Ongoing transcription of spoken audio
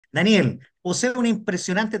Daniel posee una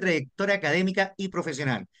impresionante trayectoria académica y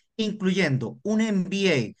profesional, incluyendo un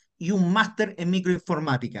MBA y un máster en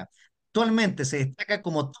microinformática. Actualmente se destaca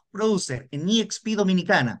como top producer en EXP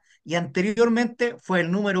Dominicana y anteriormente fue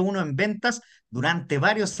el número uno en ventas durante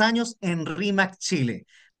varios años en RIMAC Chile.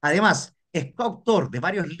 Además, es coautor de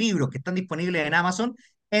varios libros que están disponibles en Amazon,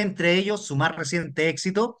 entre ellos su más reciente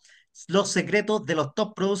éxito, Los secretos de los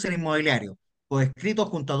top producers inmobiliarios, coescrito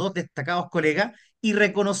junto a dos destacados colegas y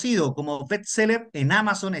reconocido como bestseller en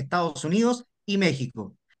Amazon, Estados Unidos y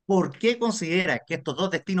México. ¿Por qué considera que estos dos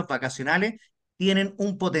destinos vacacionales tienen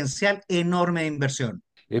un potencial enorme de inversión?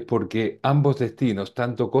 Es porque ambos destinos,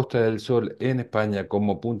 tanto Costa del Sol en España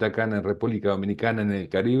como Punta Cana en República Dominicana en el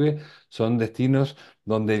Caribe, son destinos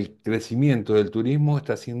donde el crecimiento del turismo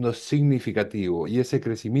está siendo significativo y ese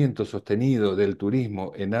crecimiento sostenido del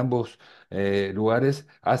turismo en ambos lugares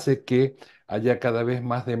hace que haya cada vez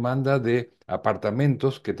más demanda de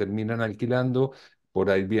apartamentos que terminan alquilando por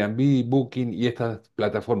Airbnb, Booking y estas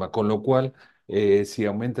plataformas, con lo cual si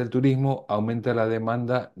aumenta el turismo, aumenta la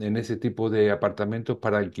demanda en ese tipo de apartamentos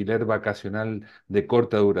para alquiler vacacional de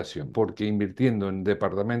corta duración, porque invirtiendo en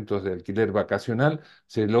departamentos de alquiler vacacional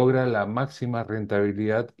se logra la máxima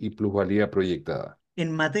rentabilidad y plusvalía proyectada.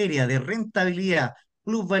 En materia de rentabilidad,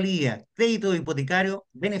 plusvalía, crédito hipotecario,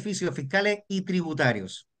 beneficios fiscales y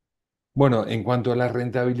tributarios. Bueno, en cuanto a la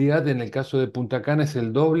rentabilidad, en el caso de Punta Cana es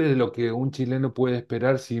el doble de lo que un chileno puede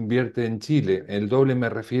esperar si invierte en Chile. El doble me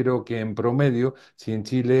refiero que en promedio, si en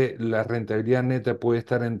Chile la rentabilidad neta puede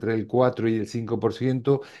estar entre el 4 y el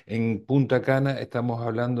 5%, en Punta Cana estamos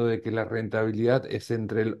hablando de que la rentabilidad es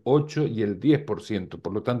entre el 8 y el 10%.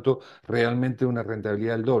 Por lo tanto, realmente una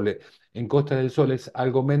rentabilidad del doble. En Costa del Sol es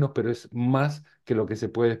algo menos, pero es más que lo que se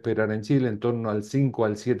puede esperar en Chile, en torno al 5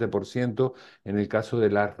 al 7% en el caso de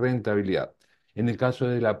la rentabilidad. En el caso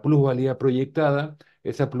de la plusvalía proyectada,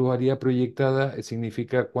 esa plusvalía proyectada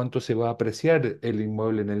significa cuánto se va a apreciar el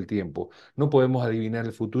inmueble en el tiempo. No podemos adivinar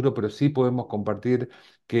el futuro, pero sí podemos compartir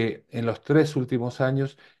que en los tres últimos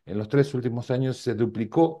años se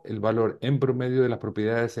duplicó el valor en promedio de las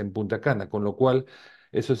propiedades en Punta Cana, con lo cual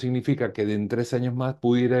eso significa que en 3 años más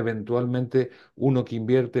pudiera eventualmente uno que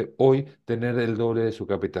invierte hoy tener el doble de su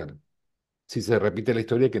capital si se repite la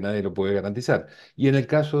historia que nadie lo puede garantizar. Y en el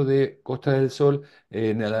caso de Costa del Sol,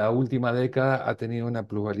 en la última década ha tenido una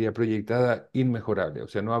plusvalía proyectada inmejorable. O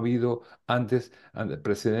sea, no ha habido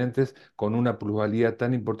precedentes con una plusvalía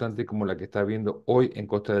tan importante como la que está habiendo hoy en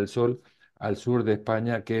Costa del Sol, al sur de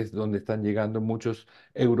España, que es donde están llegando muchos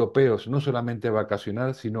europeos, no solamente a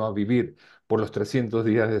vacacionar, sino a vivir por los 300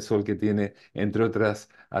 días de sol que tiene, entre otros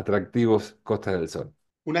atractivos, Costa del Sol.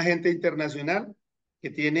 Un agente internacional que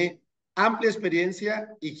tiene amplia experiencia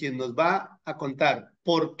y quien nos va a contar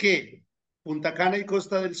por qué Punta Cana y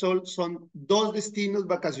Costa del Sol son dos destinos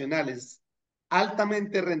vacacionales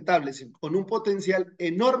altamente rentables con un potencial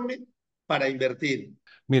enorme para invertir.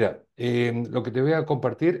 Mira, lo que te voy a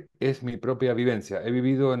compartir es mi propia vivencia. He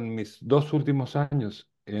vivido en mis 2 últimos años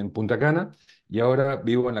en Punta Cana y ahora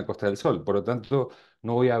vivo en la Costa del Sol. Por lo tanto,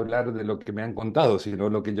 no voy a hablar de lo que me han contado, sino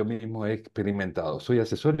lo que yo mismo he experimentado. Soy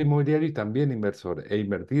asesor inmobiliario y también inversor. He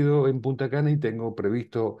invertido en Punta Cana y tengo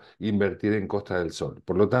previsto invertir en Costa del Sol.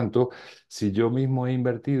 Por lo tanto, si yo mismo he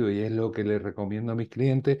invertido y es lo que le recomiendo a mis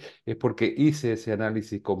clientes, es porque hice ese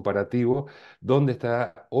análisis comparativo. ¿Dónde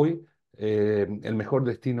está hoy el mejor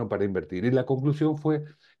destino para invertir? Y la conclusión fue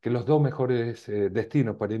que los dos mejores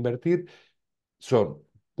destinos para invertir son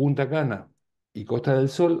Punta Cana y Costa del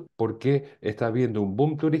Sol, porque está habiendo un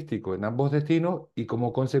boom turístico en ambos destinos y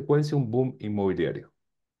como consecuencia un boom inmobiliario.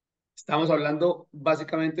 Estamos hablando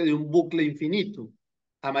básicamente de un bucle infinito.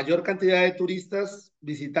 A mayor cantidad de turistas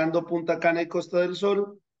visitando Punta Cana y Costa del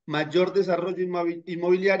Sol, mayor desarrollo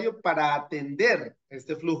inmobiliario para atender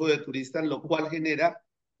este flujo de turistas, lo cual genera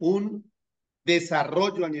un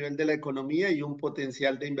desarrollo a nivel de la economía y un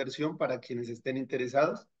potencial de inversión para quienes estén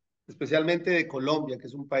interesados, especialmente de Colombia, que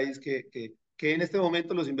es un país que en este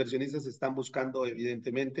momento los inversionistas están buscando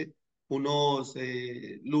evidentemente unos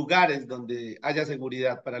lugares donde haya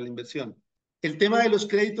seguridad para la inversión. El tema de los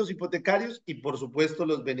créditos hipotecarios y por supuesto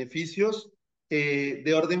los beneficios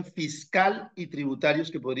de orden fiscal y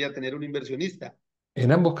tributarios que podría tener un inversionista.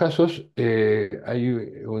 En ambos casos hay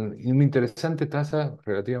una interesante tasa,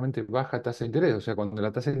 relativamente baja tasa de interés. O sea, cuando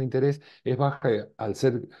la tasa de interés es baja, al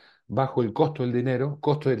ser bajo el costo del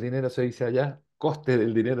dinero se dice allá, coste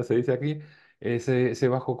del dinero se dice aquí, ese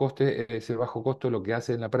bajo coste, ese bajo costo lo que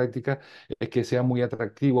hace en la práctica es que sea muy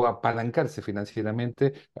atractivo apalancarse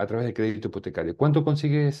financieramente a través de crédito hipotecario. ¿Cuánto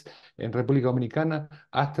consigues en República Dominicana?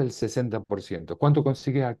 Hasta el 60%. ¿Cuánto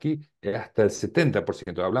consigues aquí? hasta el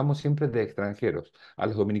 70%. Hablamos siempre de extranjeros. A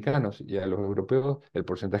los dominicanos y a los europeos el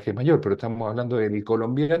porcentaje es mayor, pero estamos hablando del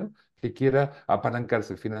colombiano que quiera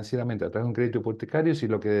apalancarse financieramente a través de un crédito hipotecario. Si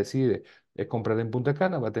lo que decide es comprar en Punta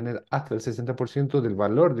Cana, va a tener hasta el 60% del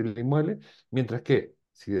valor del inmueble, mientras que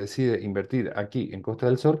si decide invertir aquí en Costa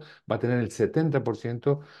del Sol, va a tener el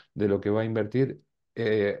 70% de lo que va a invertir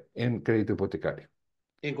en crédito hipotecario.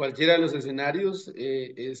 En cualquiera de los escenarios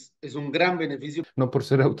es un gran beneficio. No por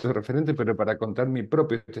ser autorreferente, pero para contar mi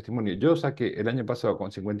propio testimonio. Yo saqué el año pasado,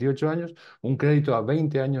 con 58 años, un crédito a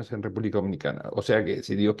 20 años en República Dominicana. O sea que,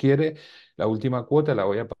 si Dios quiere, la última cuota la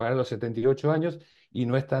voy a pagar a los 78 años, y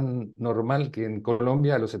no es tan normal que en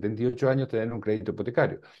Colombia a los 78 años te den un crédito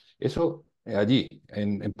hipotecario. Eso allí,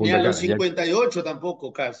 en Ni a Punta los Cana. 58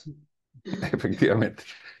 tampoco, casi. Efectivamente.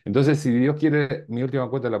 Entonces, si Dios quiere, mi última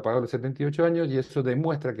cuota la pago a los 78 años, y eso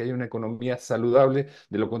demuestra que hay una economía saludable.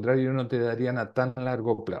 De lo contrario, no te darían a tan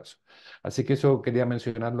largo plazo. Así que eso quería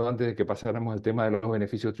mencionarlo antes de que pasáramos al tema de los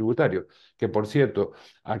beneficios tributarios, que por cierto,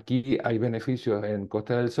 aquí hay beneficios en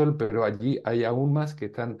Costa del Sol, pero allí hay aún más que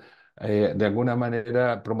están de alguna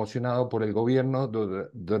manera promocionados por el gobierno.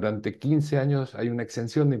 Durante 15 años hay una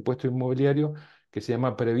exención de impuesto inmobiliario que se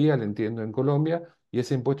llama previal, entiendo, en Colombia, y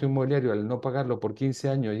ese impuesto inmobiliario, al no pagarlo por 15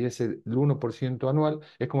 años y ese el 1% anual,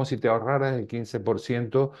 es como si te ahorraras el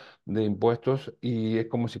 15% de impuestos, y es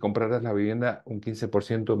como si compraras la vivienda un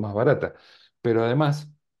 15% más barata. Pero además,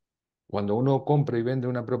 cuando uno compra y vende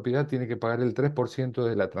una propiedad, tiene que pagar el 3%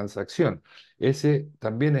 de la transacción. Ese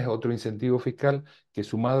también es otro incentivo fiscal que,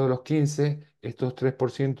 sumado a los 15, estos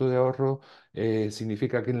 3% de ahorro,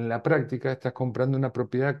 significa que en la práctica estás comprando una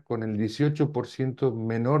propiedad con el 18%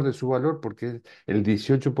 menor de su valor, porque es el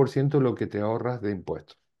 18% lo que te ahorras de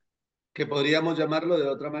impuestos. Que podríamos llamarlo de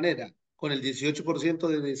otra manera, con el 18%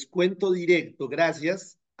 de descuento directo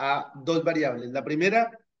gracias a dos variables. La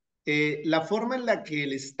primera, la forma en la que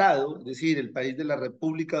el Estado, es decir, el país de la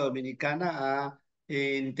República Dominicana, ha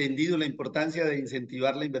entendido la importancia de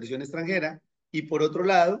incentivar la inversión extranjera, y por otro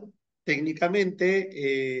lado,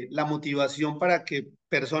 técnicamente, la motivación para que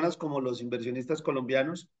personas como los inversionistas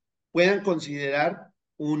colombianos puedan considerar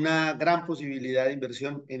una gran posibilidad de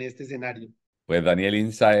inversión en este escenario. Pues Daniel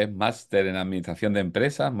Insa es máster en Administración de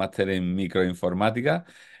Empresas, máster en Microinformática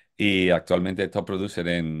y actualmente es top producer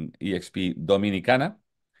en EXP Dominicana.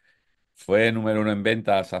 Fue número uno en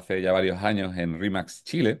ventas hace ya varios años en Remax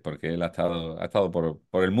Chile, porque él ha estado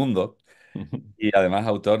por el mundo, y además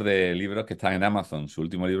autor de libros que están en Amazon. Su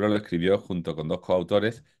último libro lo escribió junto con dos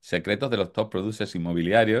coautores, Secretos de los Top Producers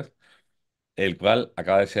Inmobiliarios, el cual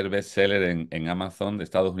acaba de ser bestseller en Amazon de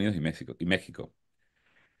Estados Unidos y México.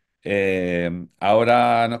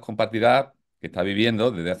 Ahora nos compartirá que está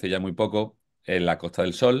viviendo desde hace ya muy poco en la Costa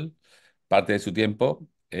del Sol, parte de su tiempo,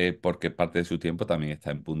 porque parte de su tiempo también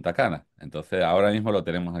está en Punta Cana. Entonces, ahora mismo lo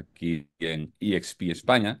tenemos aquí en EXP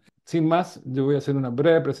España. Sin más, yo voy a hacer una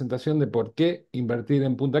breve presentación de por qué invertir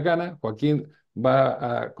en Punta Cana. Joaquín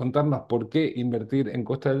va a contarnos por qué invertir en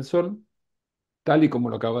Costa del Sol. Tal y como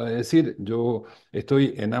lo acaba de decir, yo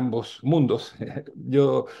estoy en ambos mundos.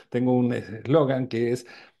 Yo tengo un eslogan que es: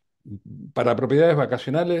 para propiedades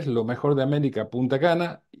vacacionales, lo mejor de América, Punta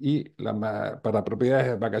Cana, y para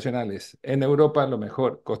propiedades vacacionales en Europa, lo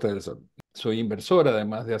mejor, Costa del Sol. Soy inversor,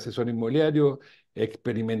 además de asesor inmobiliario. He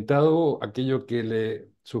experimentado aquello que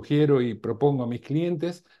le sugiero y propongo a mis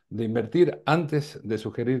clientes de invertir. Antes de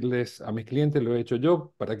sugerirles a mis clientes, lo he hecho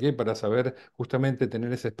yo. ¿Para qué? Para saber, justamente,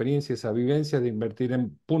 tener esa experiencia, esa vivencia de invertir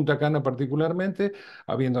en Punta Cana particularmente,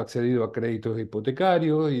 habiendo accedido a créditos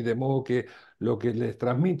hipotecarios, y de modo que lo que les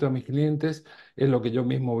transmito a mis clientes es lo que yo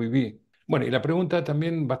mismo viví. Bueno, y la pregunta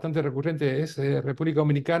también bastante recurrente es: ¿República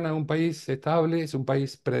Dominicana un país estable? ¿Es un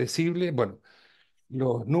país predecible? Bueno,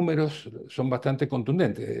 los números son bastante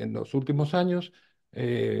contundentes. En los últimos años,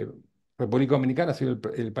 eh, República Dominicana ha sido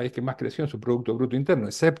el país que más creció en su Producto Bruto Interno,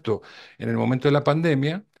 excepto en el momento de la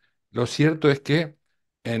pandemia. Lo cierto es que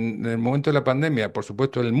en el momento de la pandemia, por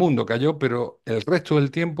supuesto, el mundo cayó, pero el resto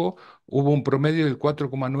del tiempo hubo un promedio del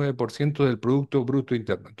 4,9% del Producto Bruto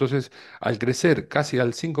Interno. Entonces, al crecer casi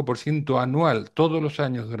al 5% anual todos los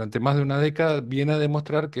años durante más de una década, viene a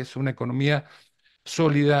demostrar que es una economía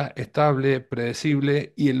sólida, estable,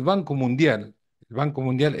 predecible. Y el Banco Mundial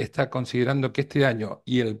está considerando que este año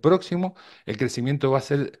y el próximo el crecimiento va a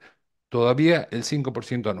ser todavía el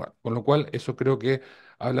 5% anual, con lo cual eso creo que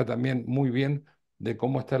habla también muy bien de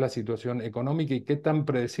cómo está la situación económica y qué tan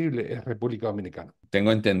predecible es República Dominicana.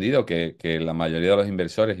 Tengo entendido que la mayoría de los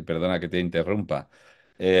inversores, y perdona que te interrumpa,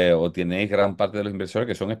 o tenéis gran parte de los inversores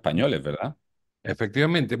que son españoles, ¿verdad?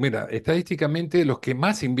 Efectivamente, mira, estadísticamente los que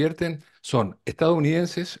más invierten son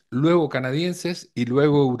estadounidenses, luego canadienses y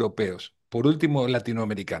luego europeos. Por último,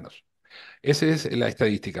 latinoamericanos. Esa es la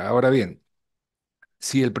estadística. Ahora bien,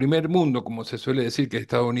 si el primer mundo, como se suele decir, que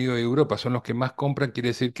Estados Unidos y Europa son los que más compran, quiere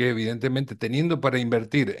decir que evidentemente teniendo para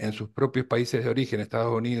invertir en sus propios países de origen,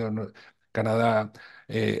 Estados Unidos, Canadá,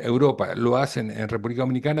 Europa, lo hacen en República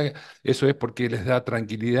Dominicana, eso es porque les da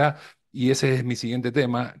tranquilidad y ese es mi siguiente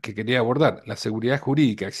tema que quería abordar. La seguridad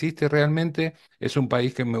jurídica, ¿existe realmente? ¿Es un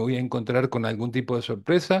país que me voy a encontrar con algún tipo de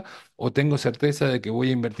sorpresa o tengo certeza de que voy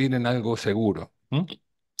a invertir en algo seguro? ¿Mm?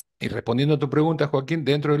 Y respondiendo a tu pregunta, Joaquín,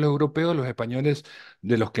 dentro de los europeos, los españoles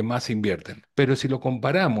de los que más invierten. Pero si lo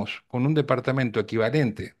comparamos con un departamento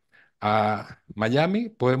equivalente a Miami,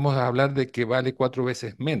 podemos hablar de que vale 4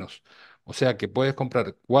 veces menos. O sea que puedes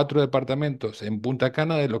comprar 4 departamentos en Punta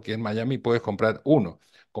Cana de lo que en Miami puedes comprar uno,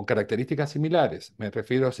 con características similares. Me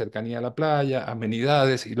refiero a cercanía a la playa,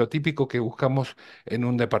 amenidades y lo típico que buscamos en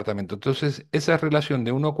un departamento. Entonces, esa relación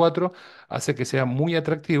de 1 a 4 hace que sea muy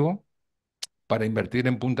atractivo para invertir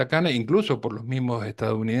en Punta Cana, incluso por los mismos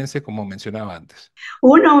estadounidenses, como mencionaba antes.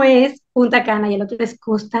 Uno es Punta Cana y el otro es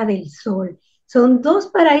Costa del Sol. Son dos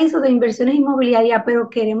paraísos de inversiones inmobiliarias, pero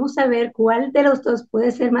queremos saber cuál de los dos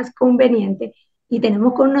puede ser más conveniente. Y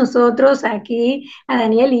tenemos con nosotros aquí a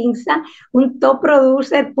Daniel Insa, un top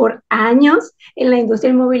producer por años en la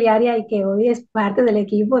industria inmobiliaria y que hoy es parte del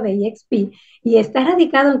equipo de EXP y está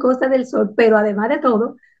radicado en Costa del Sol, pero además de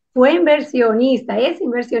todo, fue inversionista, es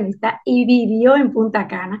inversionista y vivió en Punta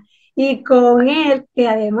Cana. Y con él, que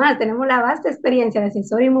además tenemos la vasta experiencia de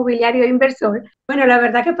asesor inmobiliario e inversor, bueno, la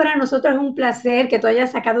verdad que para nosotros es un placer que tú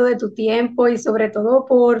hayas sacado de tu tiempo y sobre todo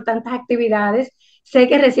por tantas actividades. Sé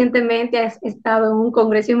que recientemente has estado en un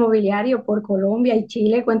congreso inmobiliario por Colombia y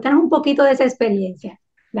Chile. Cuéntanos un poquito de esa experiencia,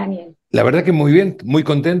 Daniel. La verdad que muy bien, muy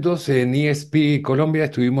contentos. En ESP Colombia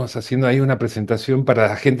estuvimos haciendo ahí una presentación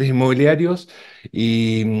para agentes inmobiliarios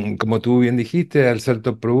y como tú bien dijiste, al ser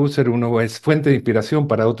top producer uno es fuente de inspiración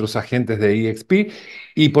para otros agentes de EXP.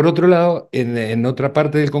 Y por otro lado, en otra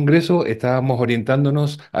parte del Congreso estábamos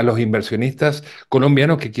orientándonos a los inversionistas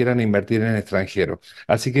colombianos que quieran invertir en el extranjero.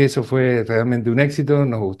 Así que eso fue realmente un éxito,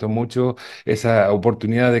 nos gustó mucho esa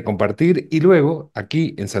oportunidad de compartir. Y luego,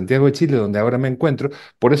 aquí en Santiago de Chile, donde ahora me encuentro,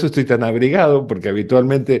 por eso estoy tan abrigado, porque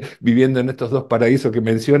habitualmente viviendo en estos dos paraísos que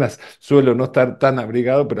mencionas, suelo no estar tan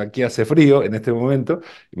abrigado, pero aquí hace frío en este momento.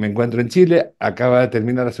 Me encuentro en Chile, acaba de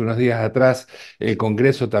terminar hace unos días atrás el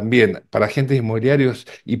Congreso también para agentes inmobiliarios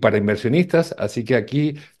y para inversionistas, así que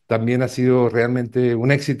aquí también ha sido realmente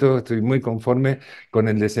un éxito. Estoy muy conforme con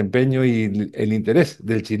el desempeño y el interés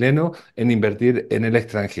del chileno en invertir en el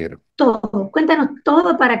extranjero. Todo, cuéntanos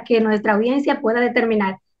todo para que nuestra audiencia pueda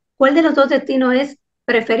determinar cuál de los dos destinos es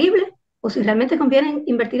preferible o si realmente conviene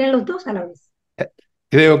invertir en los dos a la vez.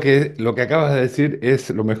 Creo que lo que acabas de decir es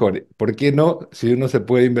lo mejor. ¿Por qué no, si uno se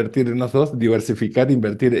puede invertir en los dos, diversificar,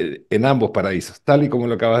 invertir en ambos paraísos? Tal y como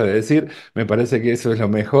lo acabas de decir, me parece que eso es lo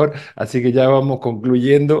mejor. Así que ya vamos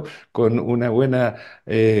concluyendo con una buena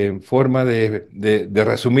forma de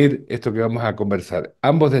resumir esto que vamos a conversar.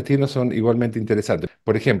 Ambos destinos son igualmente interesantes.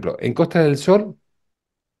 Por ejemplo, en Costa del Sol,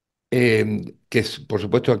 que es, por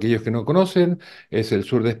supuesto, aquellos que no conocen, es el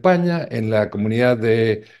sur de España, en la comunidad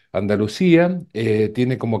de Andalucía,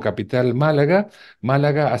 tiene como capital Málaga.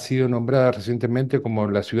 Málaga ha sido nombrada recientemente como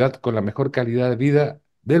la ciudad con la mejor calidad de vida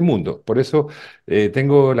del mundo. Por eso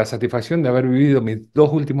tengo la satisfacción de haber vivido mis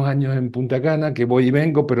 2 últimos años en Punta Cana, que voy y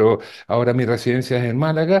vengo, pero ahora mi residencia es en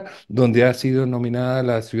Málaga, donde ha sido nominada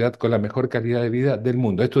la ciudad con la mejor calidad de vida del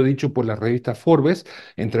mundo. Esto dicho por la revista Forbes,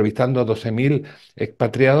 entrevistando a 12.000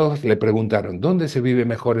 expatriados, le preguntaron, ¿dónde se vive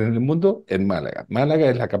mejor en el mundo? En Málaga. Málaga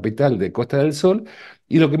es la capital de Costa del Sol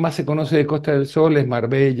y lo que más se conoce de Costa del Sol es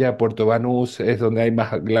Marbella, Puerto Banús, es donde hay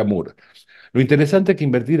más glamour. Lo interesante es que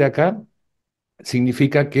invertir acá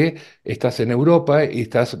significa que estás en Europa y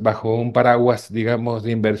estás bajo un paraguas, digamos,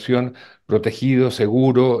 de inversión protegido,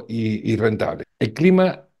 seguro y rentable. El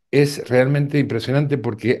clima es realmente impresionante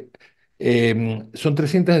porque son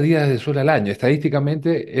 300 días de sol al año.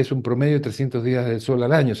 Estadísticamente es un promedio de 300 días de sol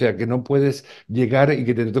al año, o sea que no puedes llegar y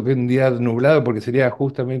que te toque un día nublado porque sería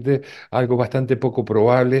justamente algo bastante poco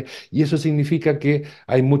probable y eso significa que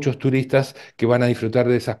hay muchos turistas que van a disfrutar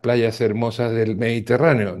de esas playas hermosas del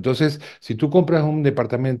Mediterráneo. Entonces, si tú compras un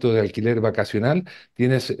departamento de alquiler vacacional,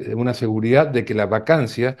 tienes una seguridad de que la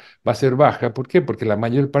vacancia va a ser baja. ¿Por qué? Porque la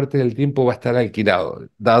mayor parte del tiempo va a estar alquilado,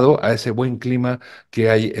 dado a ese buen clima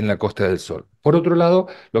que hay en la Costa del Sol. Por otro lado,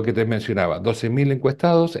 lo que te mencionaba, 12.000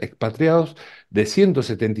 encuestados, expatriados de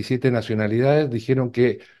 177 nacionalidades, dijeron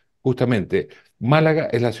que justamente Málaga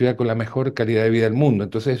es la ciudad con la mejor calidad de vida del mundo.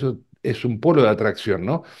 Entonces eso es un polo de atracción,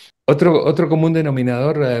 ¿no? Otro común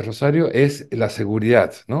denominador, Rosario, es la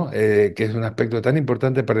seguridad, ¿no? Que es un aspecto tan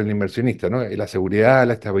importante para el inversionista, ¿no? La seguridad,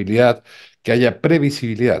 la estabilidad, que haya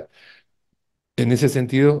previsibilidad. En ese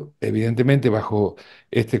sentido, evidentemente, bajo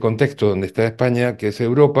este contexto donde está España, que es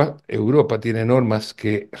Europa, Europa tiene normas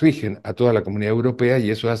que rigen a toda la comunidad europea y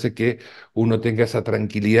eso hace que uno tenga esa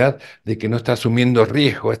tranquilidad de que no está asumiendo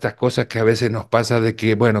riesgo, estas cosas que a veces nos pasa de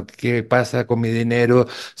que, bueno, ¿qué pasa con mi dinero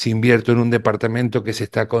si invierto en un departamento que se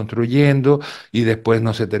está construyendo y después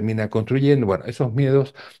no se termina construyendo? Bueno, esos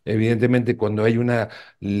miedos, evidentemente, cuando hay una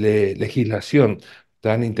legislación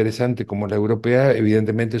tan interesante como la europea,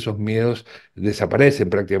 evidentemente esos miedos desaparecen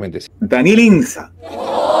prácticamente. Daniel Insa,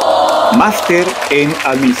 máster en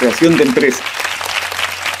Administración de Empresas,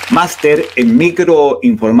 máster en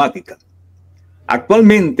Microinformática.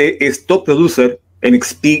 Actualmente es top producer en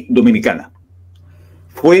XP Dominicana.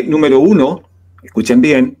 Fue número 1, escuchen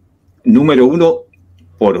bien, número 1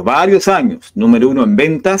 por varios años, número 1 en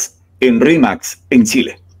ventas en RE/MAX en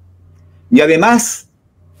Chile. Y además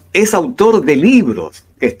es autor de libros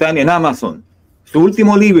que están en Amazon. Su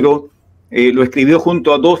último libro lo escribió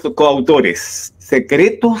junto a 2 coautores,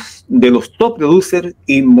 Secretos de los Top Producers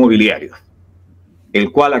Inmobiliarios,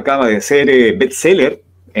 el cual acaba de ser bestseller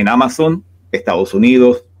en Amazon, Estados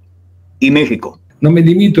Unidos y México. No me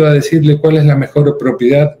limito a decirle cuál es la mejor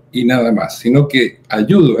propiedad y nada más, sino que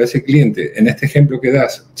ayudo a ese cliente, en este ejemplo que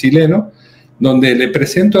das, chileno, donde le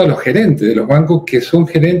presento a los gerentes de los bancos que son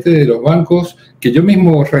gerentes de los bancos que yo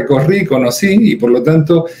mismo recorrí, conocí, y por lo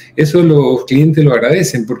tanto eso los clientes lo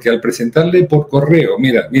agradecen, porque al presentarle por correo,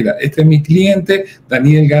 mira, este es mi cliente,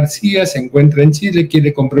 Daniel García, se encuentra en Chile,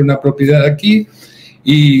 quiere comprar una propiedad aquí,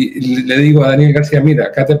 y le digo a Daniel García, mira,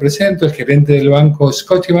 acá te presento, el gerente del banco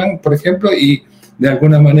Scotiabank, por ejemplo, y de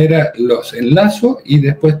alguna manera los enlazo y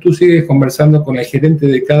después tú sigues conversando con el gerente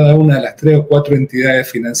de cada una de las 3 o 4 entidades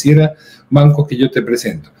financieras, bancos que yo te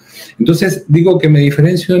presento. Entonces, digo que me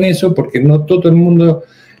diferencio en eso porque no todo el mundo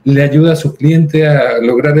le ayuda a sus clientes a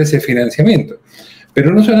lograr ese financiamiento.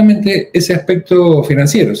 Pero no solamente ese aspecto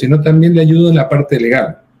financiero, sino también le ayudo en la parte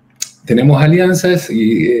legal. Tenemos alianzas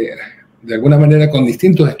y de alguna manera con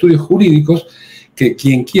distintos estudios jurídicos que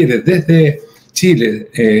quien quiere desde Chile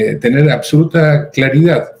tener absoluta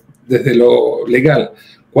claridad desde lo legal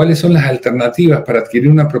cuáles son las alternativas para adquirir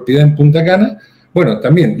una propiedad en Punta Cana, bueno,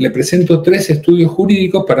 también le presento 3 estudios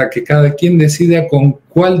jurídicos para que cada quien decida con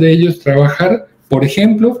cuál de ellos trabajar. Por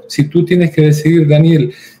ejemplo, si tú tienes que decidir,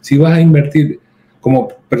 Daniel, si vas a invertir como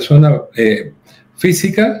persona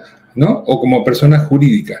física, ¿no? O como persona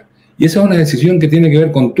jurídica. Y esa es una decisión que tiene que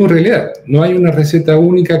ver con tu realidad. No hay una receta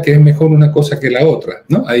única que es mejor una cosa que la otra,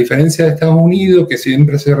 ¿no? A diferencia de Estados Unidos, que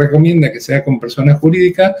siempre se recomienda que sea con personas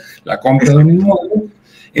jurídicas, la compra de un inmueble.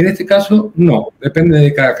 En este caso, no, depende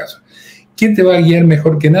de cada caso. ¿Quién te va a guiar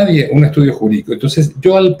mejor que nadie? Un estudio jurídico. Entonces,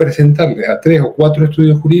 yo al presentarle a 3 o 4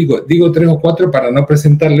 estudios jurídicos, digo 3 o 4 para no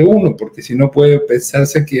presentarle uno, porque si no puede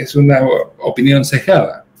pensarse que es una opinión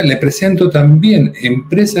sesgada. Le presento también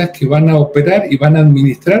empresas que van a operar y van a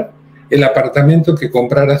administrar el apartamento que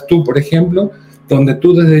compraras tú, por ejemplo, donde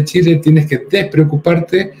tú desde Chile tienes que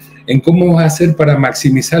despreocuparte en cómo vas a hacer para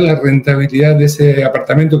maximizar la rentabilidad de ese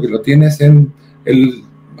apartamento que lo tienes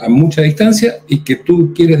a mucha distancia y que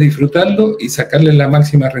tú quieres disfrutarlo y sacarle la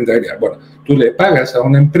máxima rentabilidad. Bueno, tú le pagas a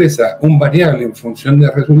una empresa un variable en función de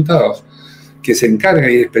resultados que se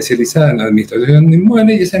encarga y es especializada en la administración de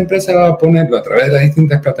inmuebles y esa empresa va a ponerlo a través de las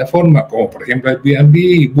distintas plataformas como por ejemplo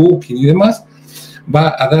Airbnb, Booking y demás,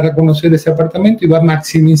 va a dar a conocer ese apartamento y va a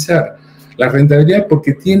maximizar la rentabilidad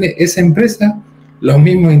porque tiene esa empresa los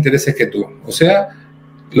mismos intereses que tú. O sea,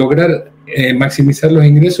 lograr maximizar los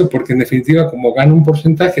ingresos porque en definitiva como gana un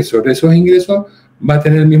porcentaje sobre esos ingresos va a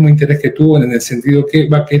tener el mismo interés que tú en el sentido que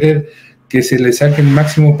va a querer que se le saque el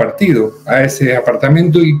máximo partido a ese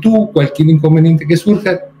apartamento y tú cualquier inconveniente que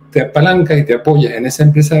surja te apalancas y te apoyas en esa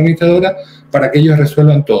empresa administradora para que ellos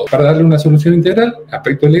resuelvan todo, para darle una solución integral,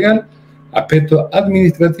 aspecto legal, aspecto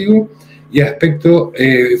administrativo y aspecto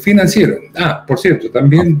financiero. Ah, por cierto,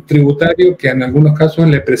 también tributario, que en algunos casos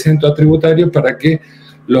le presento a tributario para que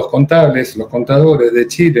los contables, los contadores de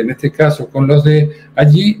Chile, en este caso con los de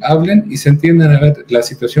allí, hablen y se entiendan a ver la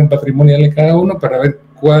situación patrimonial de cada uno para ver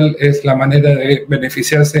cuál es la manera de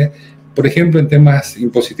beneficiarse, por ejemplo, en temas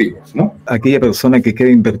impositivos, ¿no? Aquella persona que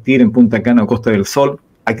quiere invertir en Punta Cana o Costa del Sol,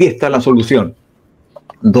 aquí está la solución.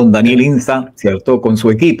 Don Daniel Insa, ¿cierto?, con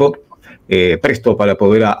su equipo, presto para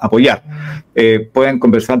poder apoyar. Pueden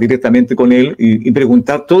conversar directamente con él y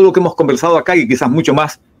preguntar todo lo que hemos conversado acá y quizás mucho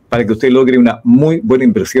más para que usted logre una muy buena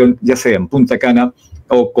inversión, ya sea en Punta Cana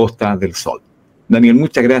o Costa del Sol. Daniel,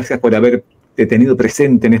 muchas gracias por haber tenido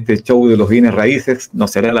presente en este show de los bienes raíces. No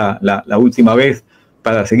será la última vez,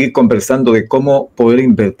 para seguir conversando de cómo poder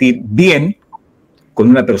invertir bien con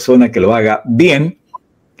una persona que lo haga bien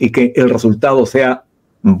y que el resultado sea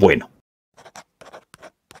bueno.